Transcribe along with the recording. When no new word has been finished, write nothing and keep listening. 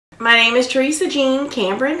My name is Teresa Jean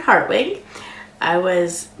Cameron Hartwig. I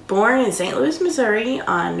was born in St. Louis, Missouri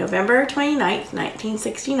on November 29th,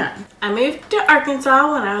 1969. I moved to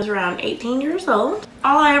Arkansas when I was around 18 years old.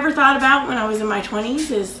 All I ever thought about when I was in my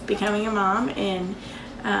 20s is becoming a mom, and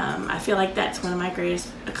I feel like that's one of my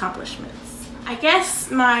greatest accomplishments. I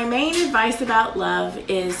guess my main advice about love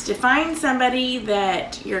is to find somebody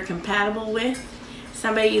that you're compatible with,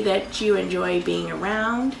 somebody that you enjoy being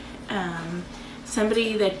around,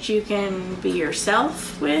 somebody that you can be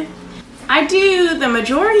yourself with. I do the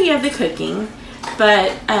majority of the cooking,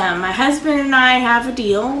 but my husband and I have a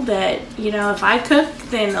deal that, you know, if I cook,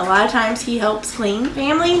 then a lot of times he helps clean.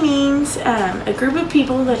 Family means a group of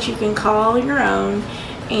people that you can call your own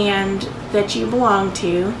and that you belong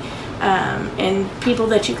to, and people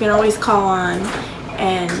that you can always call on,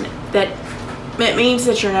 and that it means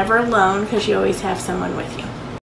that you're never alone because you always have someone with you.